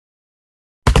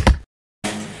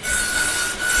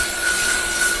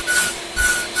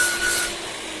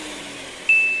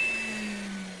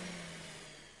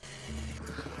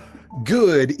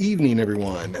Good evening,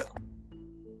 everyone.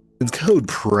 It's Code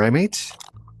Primate,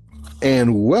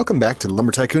 and welcome back to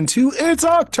Lumber Tycoon 2. It's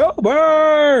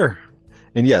October!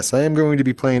 And yes, I am going to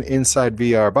be playing inside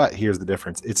VR, but here's the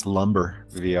difference. It's Lumber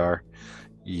VR.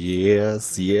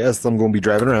 Yes, I'm going to be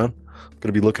driving around. I'm going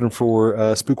to be looking for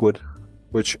Spookwood,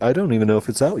 which I don't even know if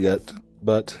it's out yet,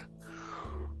 but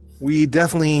we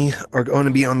definitely are going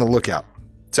to be on the lookout.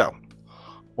 So,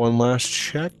 one last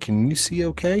check. Can you see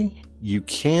okay? You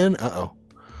can. Uh-oh.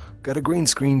 Got a green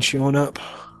screen showing up.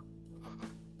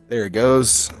 There it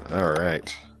goes. All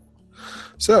right.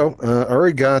 So, I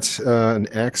already got an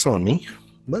axe on me.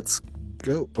 Let's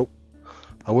go. Oh,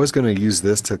 I was going to use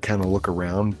this to kind of look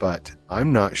around, but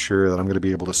I'm not sure that I'm going to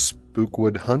be able to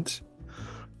spookwood hunt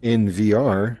in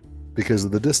VR because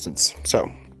of the distance.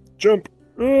 So, jump.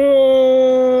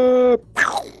 For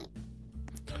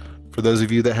those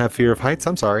of you that have fear of heights,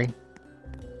 I'm sorry.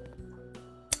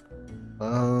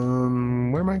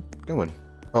 Where am I going?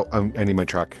 Oh, I need my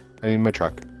truck. I need my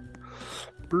truck.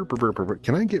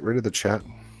 Can I get rid of the chat?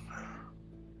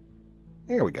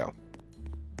 There we go.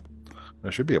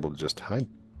 I should be able to just hide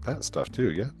that stuff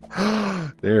too, yeah?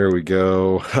 There we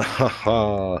go. Ha ha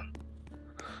ha.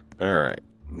 Alright.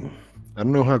 I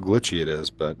don't know how glitchy it is,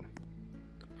 but...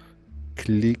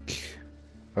 Click.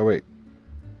 Oh, wait.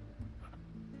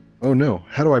 Oh, no.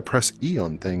 How do I press E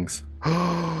on things?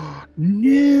 Oh,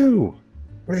 no!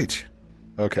 Wait.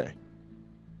 Okay.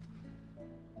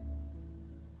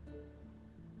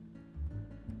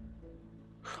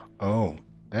 Oh,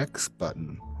 X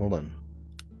button. Hold on.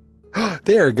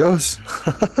 There it goes.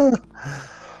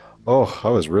 Oh, I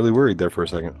was really worried there for a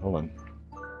second. Hold on.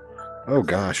 Oh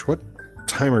gosh, what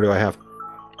timer do I have?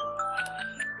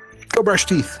 Go brush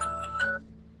teeth.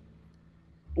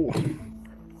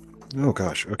 Oh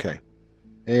gosh, okay.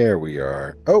 There we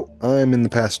are. Oh, I'm in the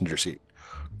passenger seat.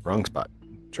 Wrong spot.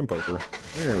 Jump over.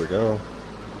 There we go.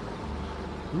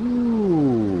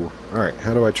 Ooh. Alright,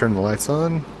 how do I turn the lights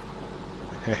on?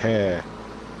 Heh.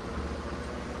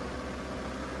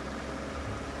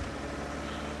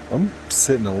 I'm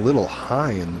sitting a little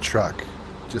high in the truck.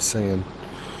 Just saying.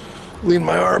 Lean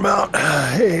my arm out.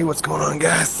 Hey, what's going on,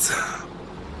 guys?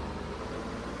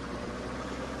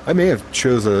 I may have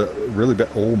chose a really bad...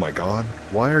 Oh my god.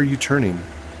 Why are you turning?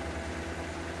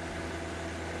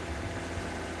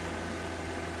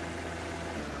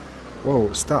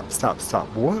 Whoa, stop.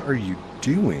 What are you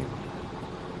doing?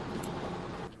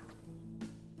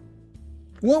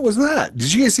 What was that?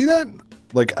 Did you guys see that?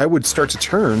 Like, I would start to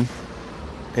turn,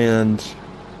 and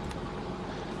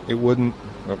it wouldn't...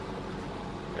 Oh,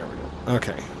 there we go.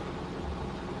 Okay.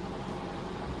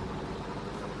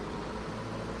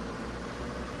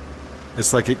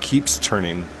 It's like it keeps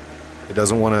turning. It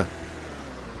doesn't want to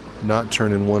not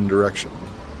turn in one direction.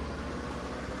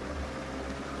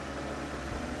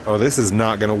 Oh, this is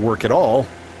not going to work at all.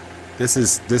 This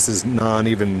is not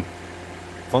even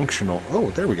functional. Oh,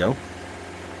 there we go.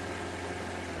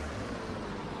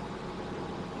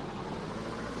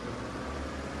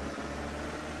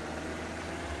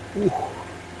 Ooh.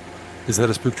 Is that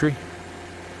a spook tree?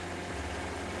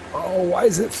 Oh, why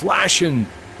is it flashing?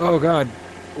 Oh god,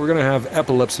 we're gonna have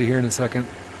epilepsy here in a second.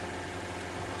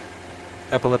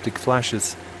 Epileptic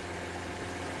flashes.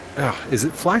 Is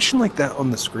it flashing like that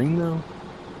on the screen though?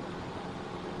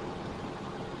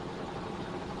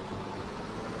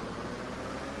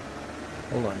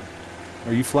 Hold on.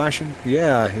 Are you flashing?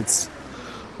 Yeah, it's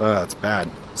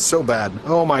bad. So bad.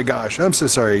 Oh my gosh, I'm so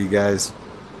sorry, you guys.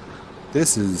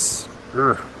 This is...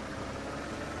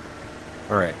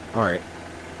 Alright.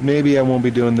 Maybe I won't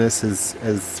be doing this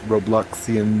as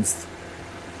Robloxians.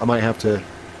 I might have to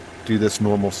do this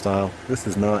normal style. This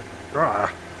is not...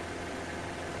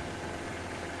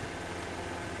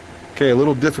 Okay, a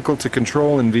little difficult to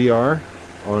control in VR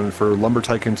for Lumber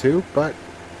Tycoon 2, but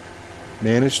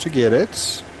managed to get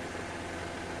it.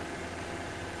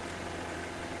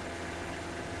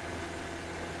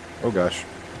 Oh gosh.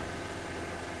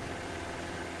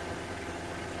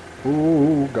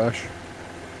 Oh gosh.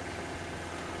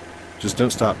 Just don't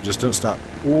stop. Just don't stop.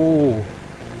 Oh.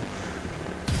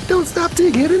 Don't stop till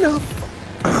you get enough.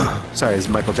 Sorry, it's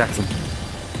Michael Jackson.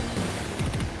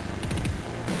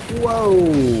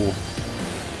 Whoa.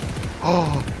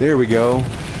 Oh, there we go.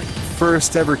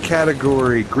 First ever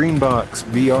category, green box,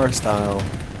 VR style.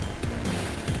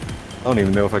 I don't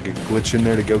even know if I could glitch in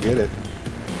there to go get it.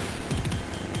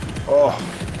 Oh,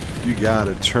 you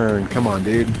gotta turn. Come on,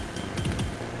 dude.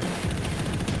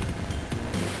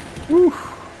 Woo.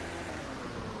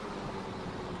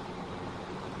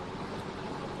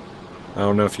 I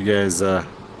don't know if you guys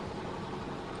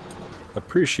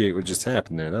appreciate what just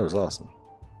happened there. That was awesome.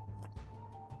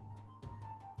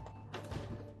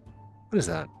 What is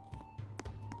that?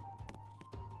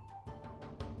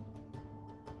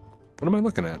 What am I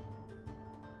looking at?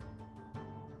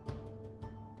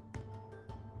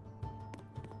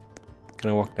 Can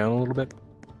I walk down a little bit?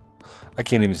 I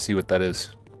can't even see what that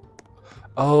is.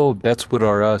 Oh, that's what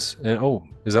our us. And oh,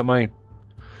 is that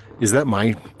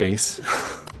my base?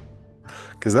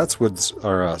 Because that's what's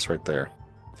our us right there.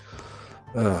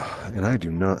 And I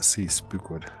do not see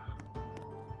Spookwood.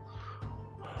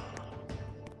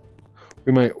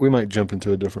 We might jump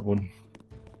into a different one.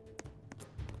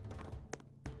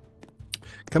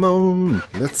 Come on,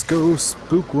 let's go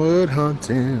Spookwood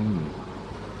hunting.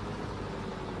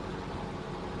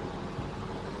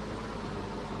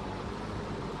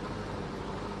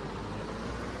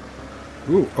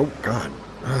 Ooh, oh God.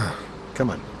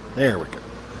 Come on. There we go.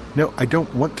 No, I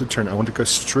don't want to turn. I want to go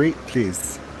straight,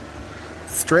 please.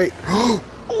 Straight. Oh.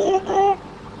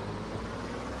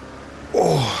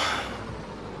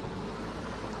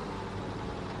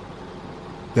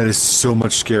 That is so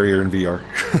much scarier in VR.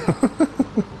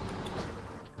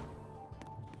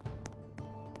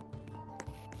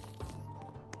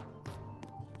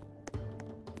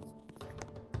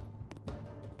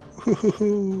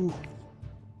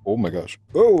 Oh my gosh.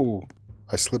 Oh,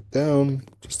 I slipped down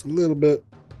just a little bit.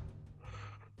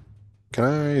 Can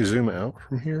I zoom out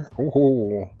from here?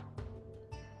 Oh.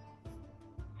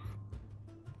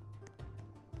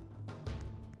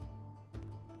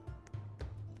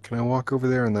 Can I walk over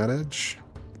there on that edge?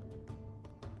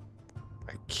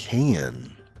 I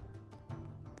can.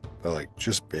 But like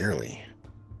just barely.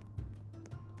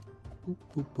 Boop,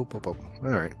 boop, boop, boop, boop. All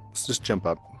right, let's just jump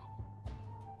up.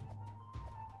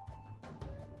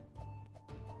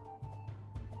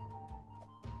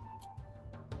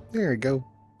 There we go.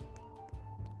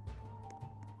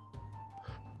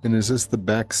 And is this the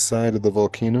back side of the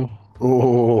volcano?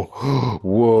 Oh,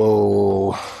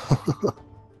 whoa.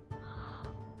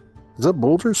 Is that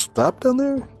boulder stop down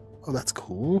there? Oh, that's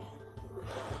cool.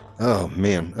 Oh,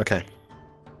 man. Okay.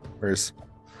 Where's...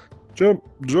 Jump,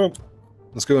 jump.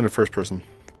 Let's go into first person.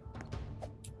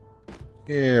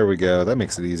 There we go. That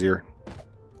makes it easier.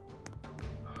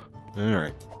 All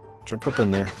right. Jump up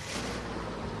in there.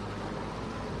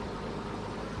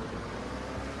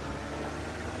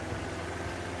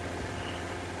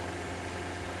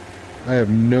 I have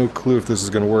no clue if this is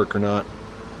going to work or not.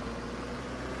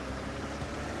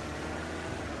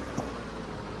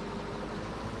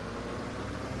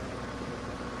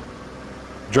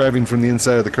 Driving from the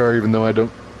inside of the car even though I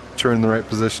don't turn in the right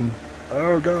position.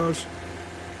 Oh gosh.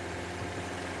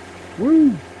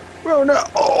 Woo! Oh no!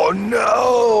 Oh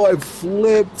no! I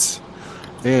flipped!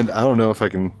 And I don't know if I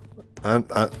can...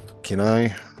 can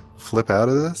I flip out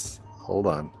of this? Hold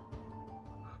on.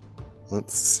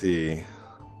 Let's see.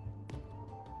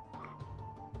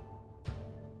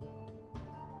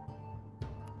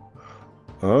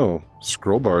 Oh,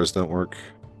 scroll bars don't work.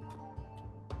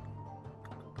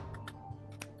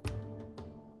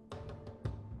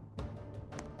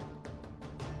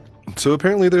 So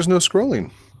apparently there's no scrolling.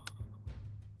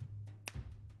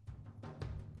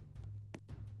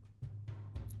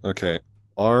 Okay,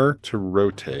 R to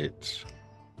rotate.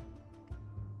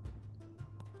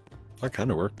 That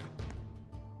kind of worked.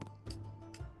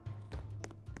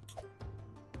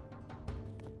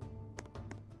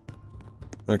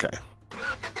 Okay.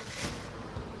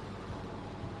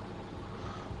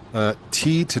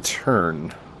 T to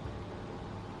turn.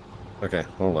 Okay,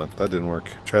 hold on. That didn't work.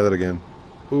 Try that again.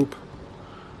 Boop.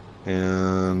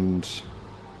 And...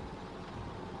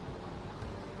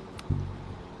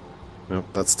 nope,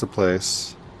 that's to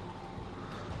place.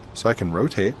 So I can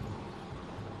rotate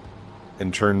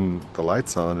and turn the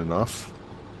lights on and off.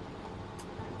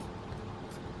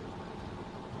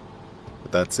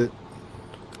 But that's it.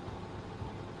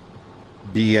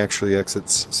 B actually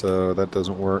exits, so that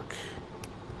doesn't work.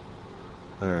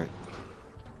 Alright.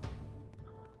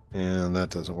 And that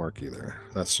doesn't work either.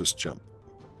 That's just jump.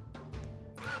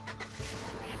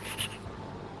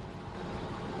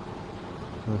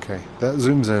 Okay, that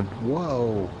zooms in.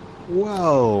 Whoa!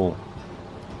 Whoa!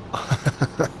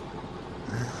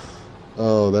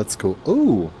 Oh, that's cool.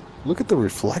 Oh, look at the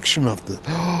reflection of the...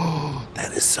 oh,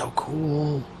 that is so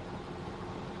cool.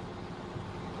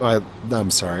 I'm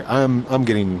sorry. I'm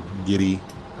getting giddy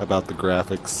about the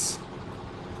graphics.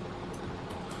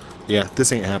 Yeah,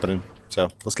 this ain't happening. So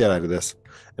let's get out of this.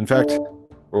 In fact,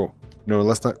 oh no,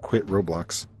 let's not quit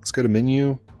Roblox. Let's go to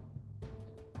menu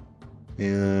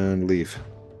and leave.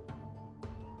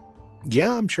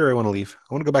 Yeah, I'm sure I want to leave.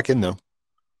 I want to go back in though.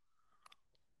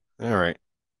 All right.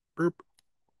 Burp.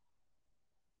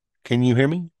 Can you hear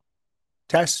me?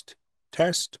 Test.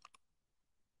 Test.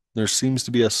 There seems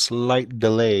to be a slight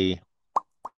delay.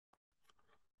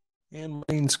 And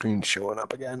main screen showing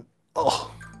up again.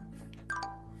 Oh.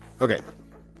 Okay.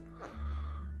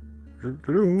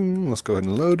 Let's go ahead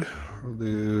and load. We'll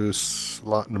do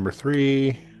slot number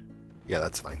 3. Yeah,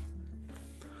 that's fine.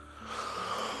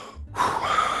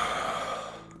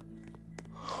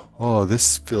 Oh,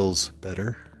 this feels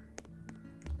better.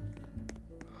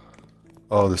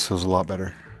 Oh, this feels a lot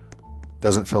better.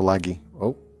 Doesn't feel laggy.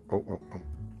 Oh.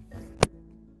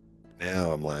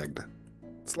 Now I'm lagged.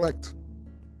 Select.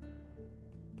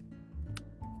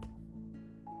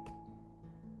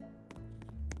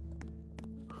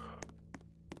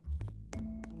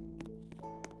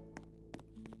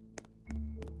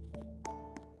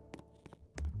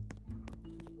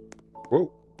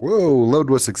 Whoa,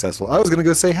 load was successful. I was going to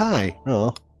go say hi.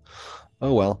 Oh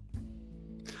well.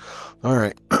 All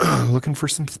right, looking for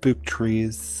some spook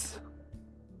trees.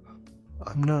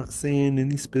 I'm not seeing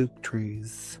any spook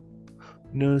trees.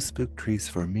 No spook trees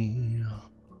for me.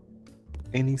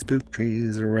 Any spook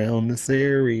trees around this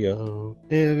area?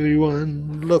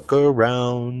 Everyone look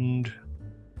around.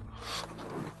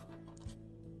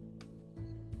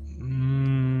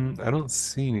 I don't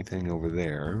see anything over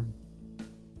there.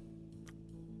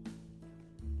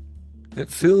 It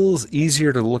feels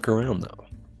easier to look around, though.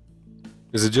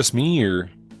 Is it just me, or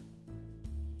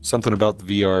something about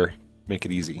the VR make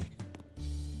it easy?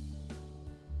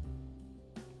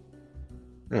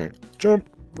 Alright, jump!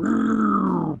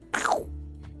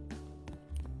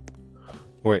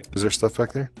 Wait, is there stuff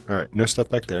back there? Alright, no stuff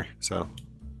back there, so...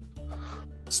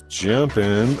 let's jump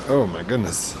in. Oh my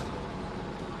goodness.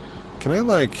 Can I,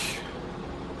 like...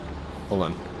 hold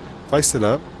on. If I sit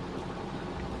up...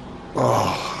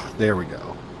 oh, there we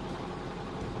go.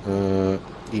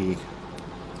 E.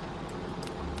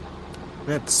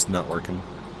 That's not working.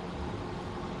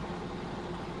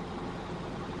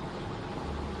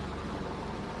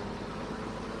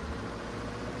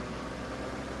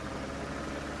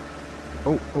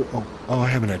 Oh, I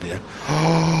have an idea.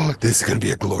 Oh, this is going to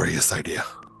be a glorious idea.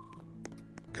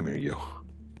 Come here, you.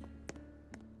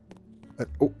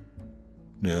 Oh.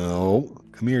 No.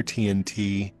 Come here,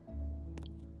 TNT.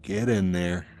 Get in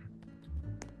there.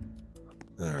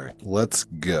 All right, let's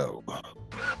go.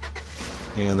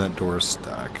 And that door is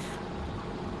stuck.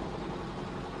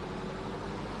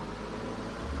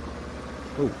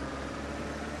 Oh.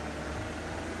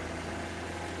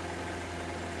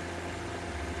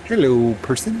 Hello,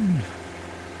 person.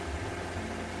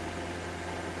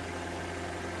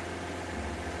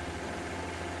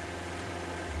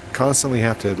 Constantly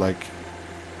have to, like,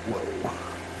 whoa,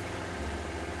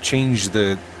 change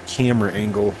the camera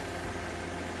angle.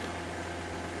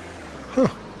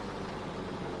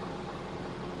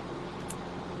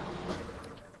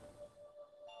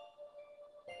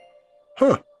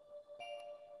 Huh.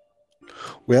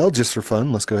 Well, just for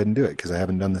fun, let's go ahead and do it, because I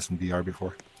haven't done this in VR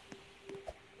before.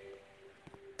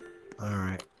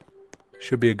 Alright.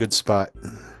 Should be a good spot.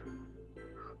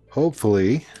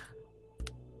 Hopefully,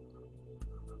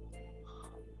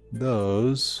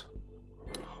 those...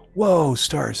 whoa,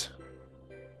 stars.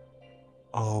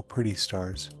 Oh, pretty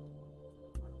stars.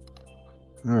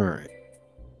 Alright.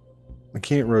 I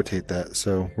can't rotate that,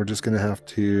 so we're just going to have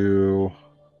to...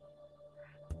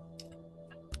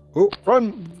 oh,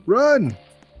 run! Run!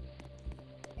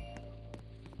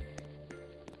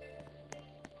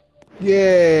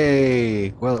 Yay!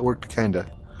 Well, it worked kinda.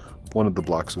 One of the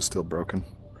blocks was still broken.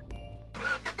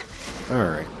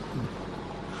 Alright.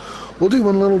 We'll do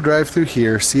one little drive through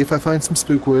here, see if I find some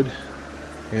spookwood.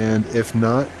 And if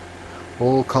not,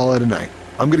 we'll call it a night.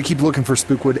 I'm going to keep looking for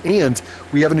spookwood, and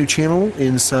we have a new channel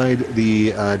inside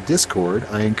the Discord.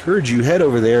 I encourage you, head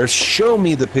over there, show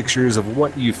me the pictures of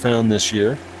what you found this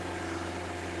year.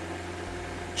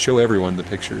 Show everyone the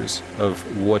pictures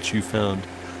of what you found.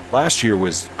 Last year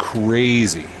was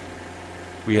crazy.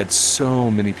 We had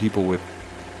so many people with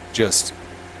just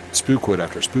spookwood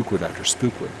after spookwood after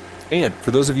spookwood. And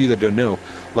for those of you that don't know,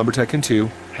 Lumber Tycoon 2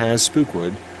 has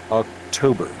spookwood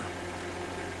October.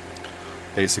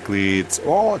 Basically, it's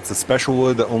a special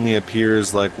wood that only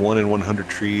appears like 1 in 100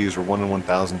 trees or 1 in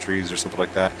 1,000 trees or something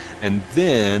like that. And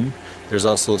then there's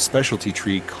also a specialty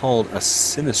tree called a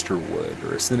sinister wood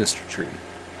or a sinister tree.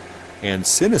 And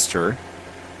sinister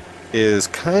is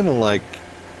kind of like,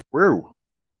 whoa,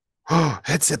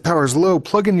 headset power's low,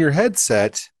 plug in your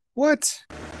headset. What?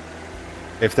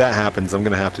 If that happens, I'm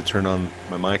going to have to turn on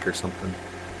my mic or something.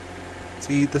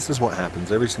 See, this is what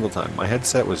happens every single time. My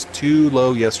headset was too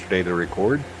low yesterday to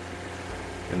record,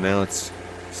 and now it's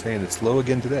saying it's low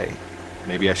again today.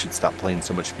 Maybe I should stop playing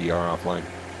so much VR offline.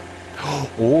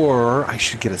 Or I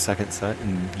should get a second set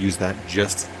and use that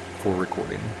just for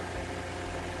recording.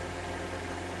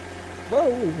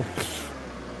 Whoa!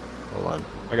 Hold on.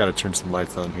 I gotta turn some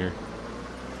lights on here.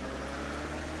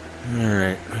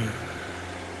 Alright.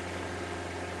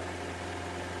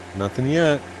 Nothing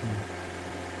yet.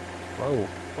 Whoa.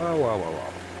 Whoa, whoa, whoa,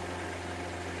 whoa.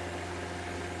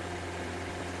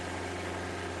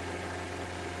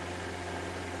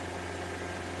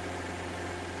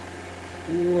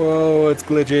 Whoa, it's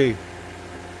glitchy.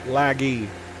 Laggy.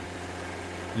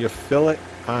 You feel it?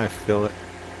 I feel it.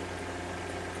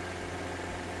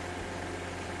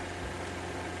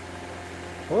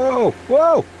 Whoa!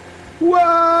 Whoa!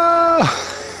 Whoa!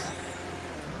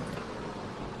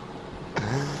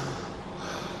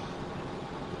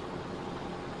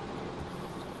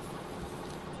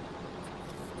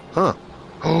 Huh.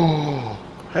 Oh,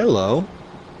 hello.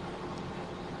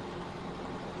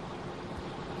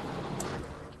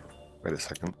 Wait a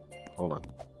second. Hold on.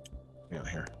 Yeah,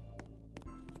 here.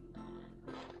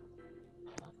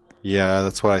 Yeah,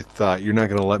 that's what I thought. You're not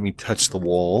going to let me touch the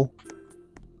wall.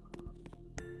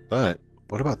 But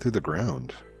what about through the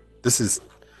ground? This is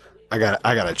I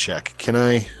gotta check. Can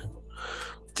I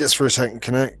just for a second,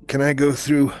 can I go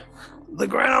through the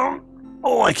ground?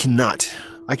 Oh, I cannot.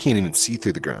 I can't even see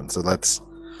through the ground, so that's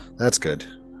good.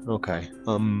 Okay.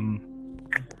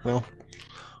 Well,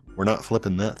 we're not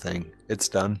flipping that thing. It's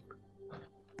done.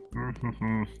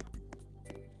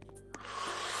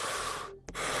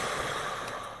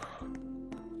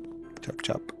 Chop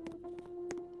chop.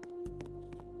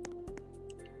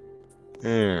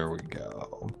 There we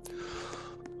go.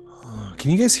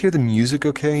 Can you guys hear the music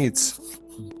okay? It's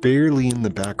barely in the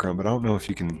background, but I don't know if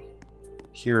you can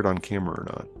hear it on camera or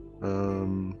not.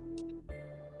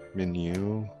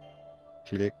 Menu,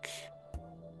 click,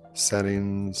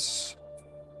 settings.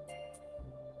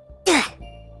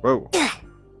 Whoa.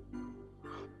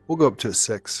 We'll go up to a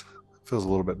 6. Feels a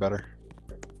little bit better.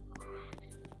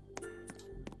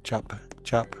 Chop,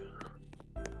 chop.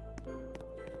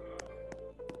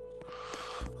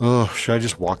 Oh, should I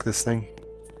just walk this thing?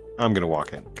 I'm gonna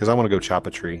walk it, because I want to go chop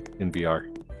a tree in VR.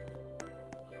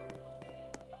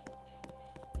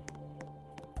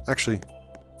 Actually,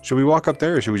 should we walk up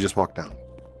there or should we just walk down?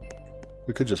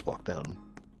 We could just walk down.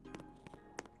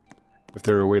 If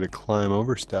there were a way to climb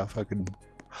over stuff, I could...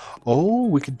 Oh,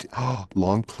 we could... Oh,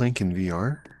 long plank in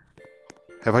VR?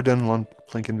 Have I done long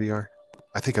plank in VR?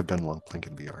 I think I've done long plank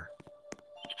in VR.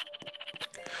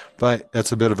 But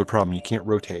that's a bit of a problem. You can't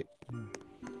rotate.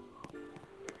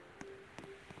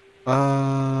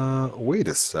 Wait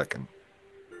a second.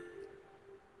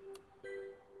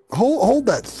 Hold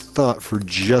that thought for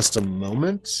just a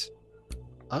moment.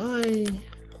 I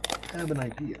have an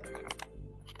idea.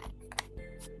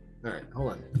 All right,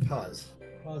 hold on. Pause.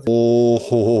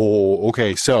 Oh,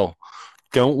 okay. So,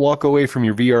 don't walk away from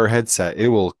your VR headset. It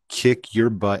will kick your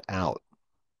butt out.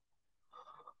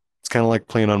 It's kind of like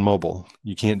playing on mobile.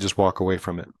 You can't just walk away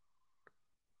from it.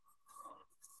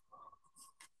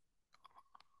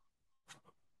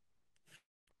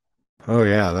 Oh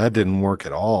yeah, that didn't work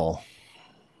at all.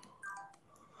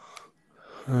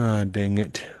 Ah, dang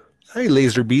it. Hey,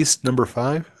 Laser Beast number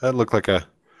 5. That looked like a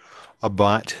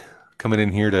bot coming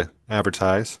in here to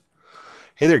advertise.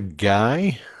 Hey there,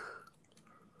 guy.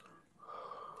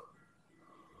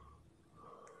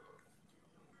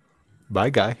 Bye,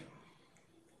 guy.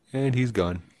 And he's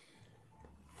gone.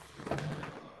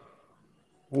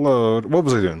 Load. What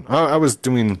was I doing? I was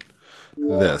doing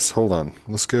this. Hold on.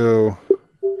 Let's go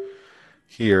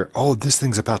here. Oh, this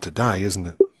thing's about to die, isn't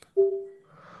it?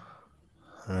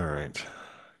 All right.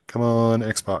 Come on,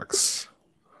 Xbox.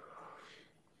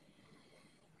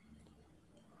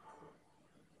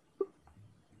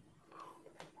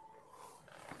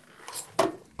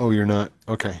 Oh, you're not.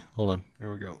 Okay, hold on.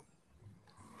 There we go.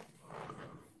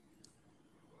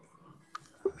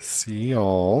 See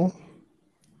all.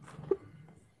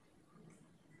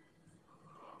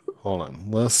 Hold on.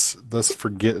 Let's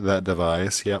forget that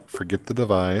device. Yep, forget the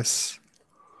device.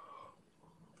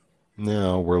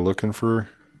 Now we're looking for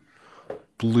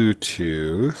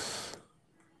Bluetooth.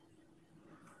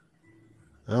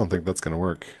 I don't think that's going to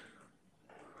work.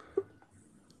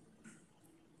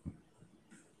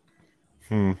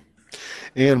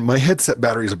 And my headset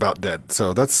battery is about dead,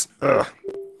 so that's...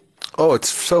 Oh, it's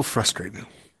so frustrating.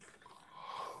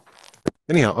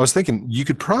 Anyhow, I was thinking you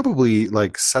could probably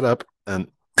like set up an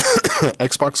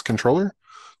Xbox controller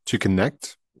to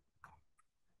connect.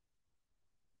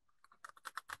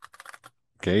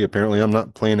 Okay, apparently I'm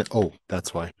not playing it. Oh,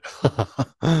 that's why.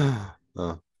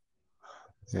 Oh,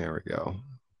 there we go.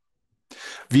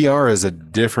 VR is a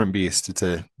different beast. It's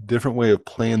a different way of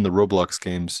playing the Roblox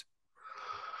games.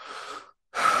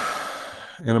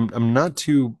 and I'm not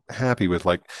too happy with,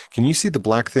 like, can you see the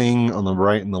black thing on the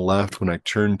right and the left when I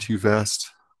turn too fast?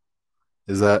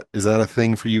 Is that a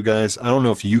thing for you guys? I don't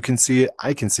know if you can see it.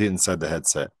 I can see it inside the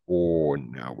headset. Oh,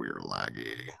 now we're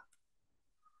laggy.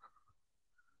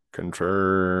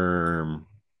 Confirm.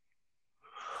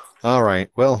 All right,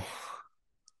 well,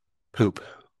 poop.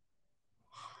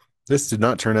 This did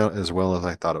not turn out as well as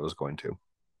I thought it was going to.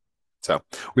 So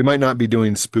we might not be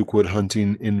doing spookwood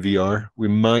hunting in VR. We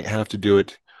might have to do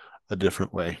it a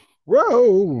different way.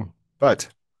 Whoa! But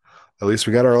at least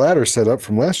we got our ladder set up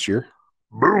from last year.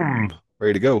 Boom!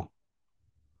 Ready to go.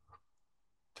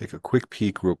 Take a quick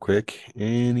peek real quick.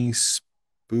 Any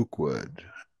spookwood?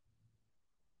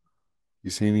 You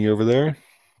see any over there?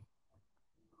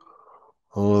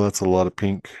 Oh, that's a lot of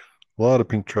pink. A lot of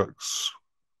pink trucks.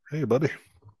 Hey, buddy.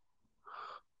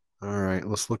 All right,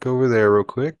 let's look over there real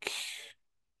quick.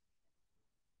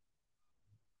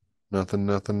 Nothing,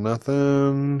 nothing,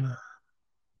 nothing.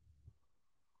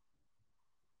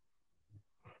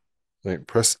 Wait,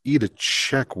 press E to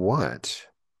check what?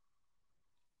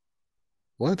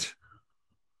 What?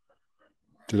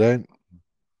 Did I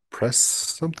press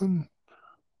something?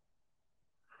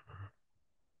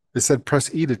 It said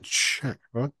press E to check.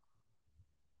 What?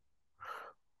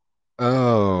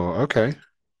 Oh, okay.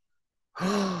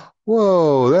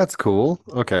 Whoa, that's cool.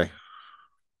 Okay.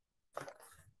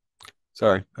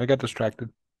 Sorry, I got distracted.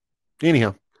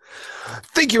 Anyhow,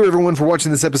 thank you everyone for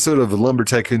watching this episode of Lumber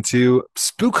Tycoon 2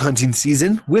 Spook Hunting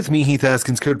Season with me, Heath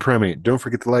Haskins, Code Primate. Don't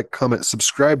forget to like, comment,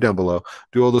 subscribe down below.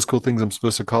 Do all those cool things I'm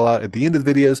supposed to call out at the end of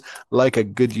the videos like a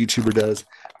good YouTuber does,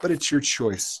 but it's your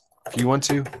choice. If you want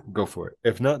to, go for it.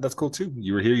 If not, that's cool too.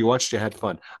 You were here, you watched, you had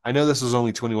fun. I know this was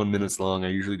only 21 minutes long. I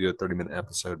usually do a 30-minute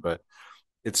episode, but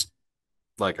it's,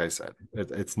 like I said,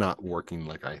 it's not working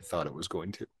like I thought it was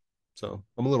going to. So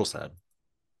I'm a little sad.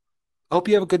 I hope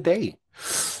you have a good day.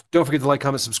 Don't forget to like,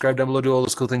 comment, subscribe down below. Do all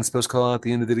those cool things supposed to call out at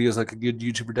the end of the videos like a good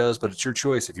YouTuber does, but it's your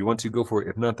choice. If you want to, go for it.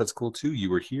 If not, that's cool too. You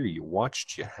were here, you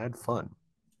watched, you had fun.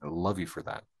 I love you for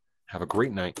that. Have a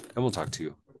great night, and we'll talk to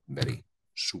you very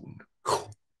soon.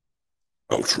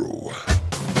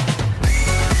 Outro.